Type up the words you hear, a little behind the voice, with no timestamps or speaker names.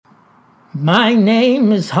My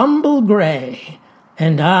name is Humble Gray,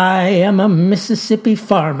 and I am a Mississippi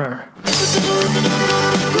farmer.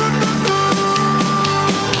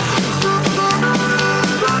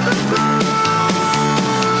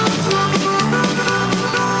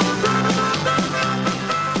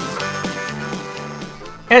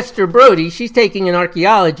 Esther Brody, she's taking an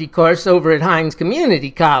archaeology course over at Hines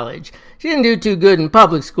Community College. She didn't do too good in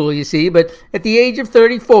public school, you see, but at the age of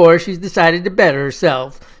 34, she's decided to better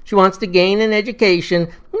herself. She wants to gain an education,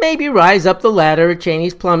 maybe rise up the ladder at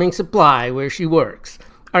Cheney's Plumbing Supply, where she works.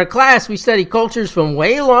 Our class, we study cultures from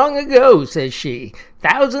way long ago, says she.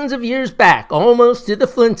 Thousands of years back, almost to the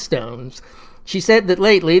Flintstones. She said that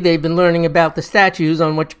lately they've been learning about the statues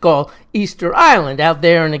on what you call Easter Island out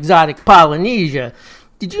there in exotic Polynesia.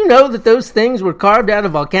 Did you know that those things were carved out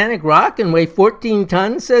of volcanic rock and weigh 14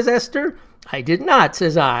 tons, says Esther? I did not,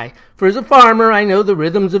 says I. For as a farmer, I know the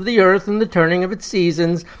rhythms of the earth and the turning of its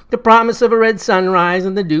seasons, the promise of a red sunrise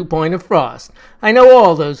and the dew point of frost. I know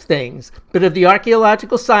all those things, but of the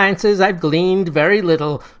archaeological sciences I've gleaned very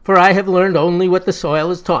little, for I have learned only what the soil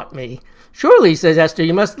has taught me. Surely, says Esther,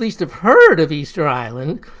 you must at least have heard of Easter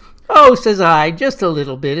Island. Oh, says I, just a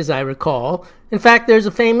little bit, as I recall. In fact, there's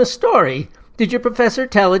a famous story. Did your professor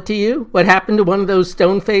tell it to you? What happened to one of those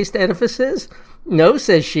stone-faced edifices? No,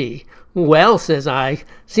 says she. Well, says I,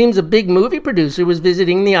 seems a big movie producer was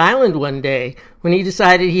visiting the island one day when he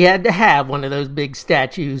decided he had to have one of those big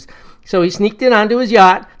statues. So he sneaked it onto his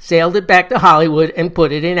yacht, sailed it back to Hollywood, and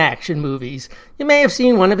put it in action movies. You may have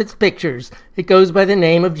seen one of its pictures. It goes by the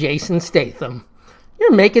name of Jason Statham.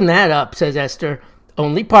 You're making that up, says Esther.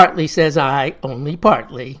 Only partly, says I, only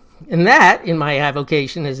partly. And that, in my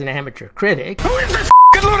avocation as an amateur critic, who is this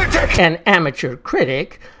lunatic? An amateur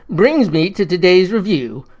critic, brings me to today's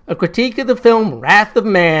review, a critique of the film Wrath of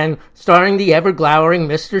Man, starring the ever-glowering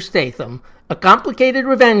Mr. Statham. A complicated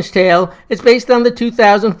revenge tale. It's based on the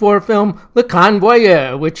 2004 film Le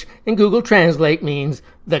Convoyeur, which in Google Translate means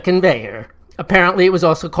the conveyor. Apparently it was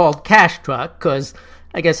also called Cash Truck, because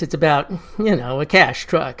I guess it's about, a cash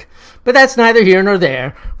truck. But that's neither here nor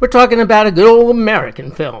there. We're talking about a good old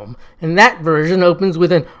American film. And that version opens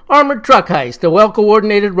with an armored truck heist, a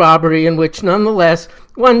well-coordinated robbery in which, nonetheless,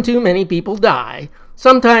 one too many people die.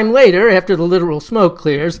 Sometime later, after the literal smoke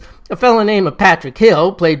clears, a fellow named Patrick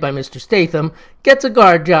Hill, played by Mr. Statham, gets a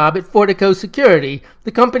guard job at Fortico Security,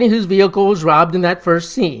 the company whose vehicle was robbed in that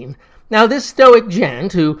first scene. Now, this stoic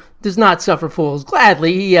gent, who does not suffer fools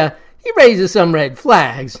gladly, he raises some red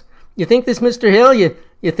flags. You think this Mr. Hill,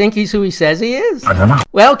 you think he's who he says he is? I don't know.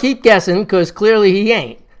 Well, keep guessing, 'cause clearly he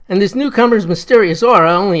ain't. And this newcomer's mysterious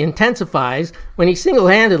aura only intensifies when he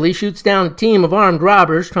single-handedly shoots down a team of armed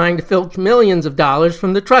robbers trying to filch millions of dollars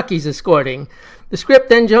from the truck he's escorting. The script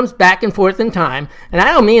then jumps back and forth in time, and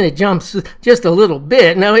I don't mean it jumps just a little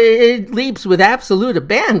bit. No, it leaps with absolute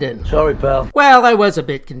abandon. Sorry, pal. Well, I was a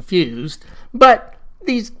bit confused, but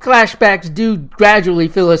these flashbacks do gradually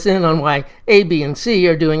fill us in on why A, B, and C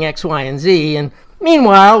are doing X, Y, and Z, and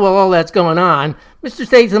meanwhile, while all that's going on, Mr.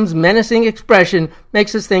 Statham's menacing expression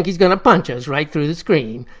makes us think he's going to punch us right through the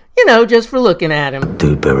screen. Just for looking at him.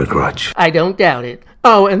 Dude, bear a grudge. I don't doubt it.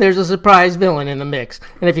 Oh, and there's a surprise villain in the mix.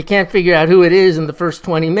 And if you can't figure out who it is in the first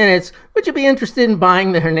 20 minutes, would you be interested in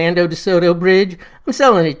buying the Hernando de Soto Bridge? I'm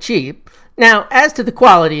selling it cheap. Now, as to the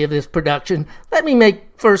quality of this production, let me make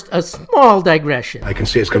first a small digression. I can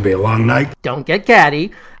see it's going to be a long night. Don't get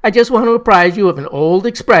catty. I just want to apprise you of an old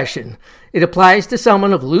expression. It applies to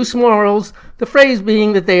someone of loose morals, the phrase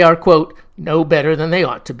being that they are, quote, no better than they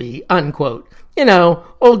ought to be, unquote.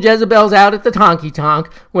 Old Jezebel's out at the honky-tonk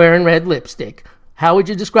wearing red lipstick. How would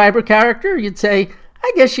you describe her character? You'd say,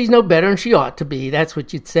 I guess she's no better than she ought to be. That's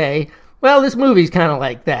what you'd say. Well, this movie's kind of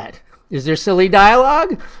like that. Is there silly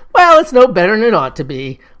dialogue? Well, it's no better than it ought to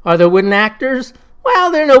be. Are there wooden actors?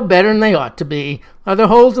 Well, they're no better than they ought to be. Are there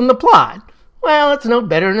holes in the plot? Well, it's no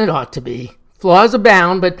better than it ought to be. Flaws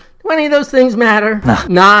abound, but do any of those things matter?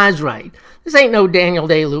 Nah, is right. This ain't no Daniel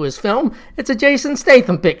Day-Lewis film. It's a Jason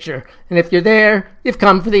Statham picture, and if you're there, you've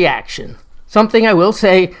come for the action. Something I will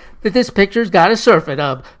say that this picture's got a surfeit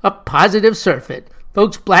of, a positive surfeit.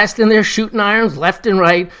 Folks blasting their shooting irons left and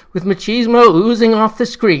right with machismo oozing off the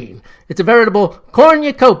screen. It's a veritable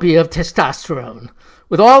cornucopia of testosterone.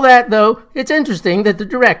 With all that, though, it's interesting that the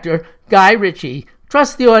director, Guy Ritchie,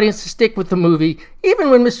 trusts the audience to stick with the movie even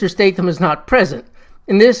when Mr. Statham is not present.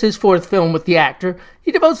 In this, his fourth film with the actor,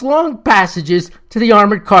 he devotes long passages to the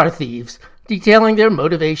armored car thieves, detailing their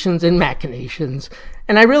motivations and machinations.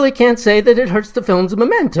 And I really can't say that it hurts the film's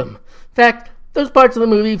momentum. In fact, those parts of the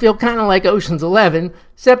movie feel kind of like Ocean's 11,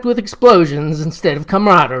 except with explosions instead of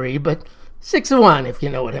camaraderie, but 6-1, if you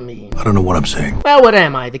know what I mean. I don't know what I'm saying. Well, what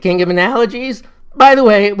am I, the king of analogies? By the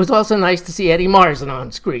way, it was also nice to see Eddie Marsan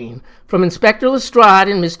on screen. From Inspector Lestrade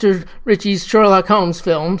in Mr. Ritchie's Sherlock Holmes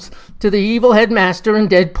films to the evil headmaster in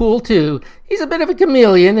Deadpool 2, he's a bit of a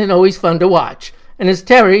chameleon and always fun to watch. And as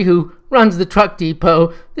Terry, who runs the truck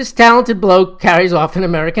depot, this talented bloke carries off an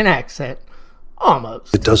American accent.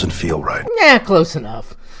 Almost. It doesn't feel right. Yeah, close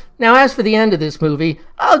enough. Now, as for the end of this movie,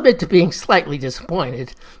 I'll admit to being slightly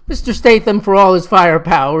disappointed. Mr. Statham, for all his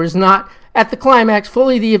firepower, is not, at the climax,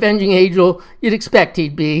 fully the avenging angel you'd expect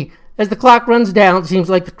he'd be. As the clock runs down, it seems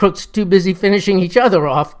like the crooks are too busy finishing each other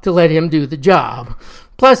off to let him do the job.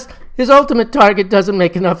 Plus, his ultimate target doesn't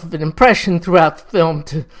make enough of an impression throughout the film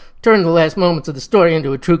to turn the last moments of the story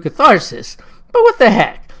into a true catharsis. But what the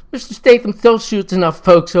heck? Mr. Statham still shoots enough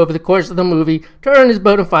folks over the course of the movie to earn his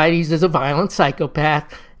bona fides as a violent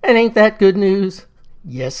psychopath. And ain't that good news?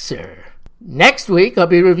 Yes, sir. Next week, I'll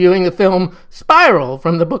be reviewing the film Spiral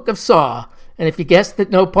from the Book of Saw. And if you guessed that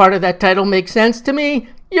no part of that title makes sense to me,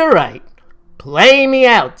 you're right. Play me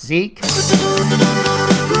out, Zeke.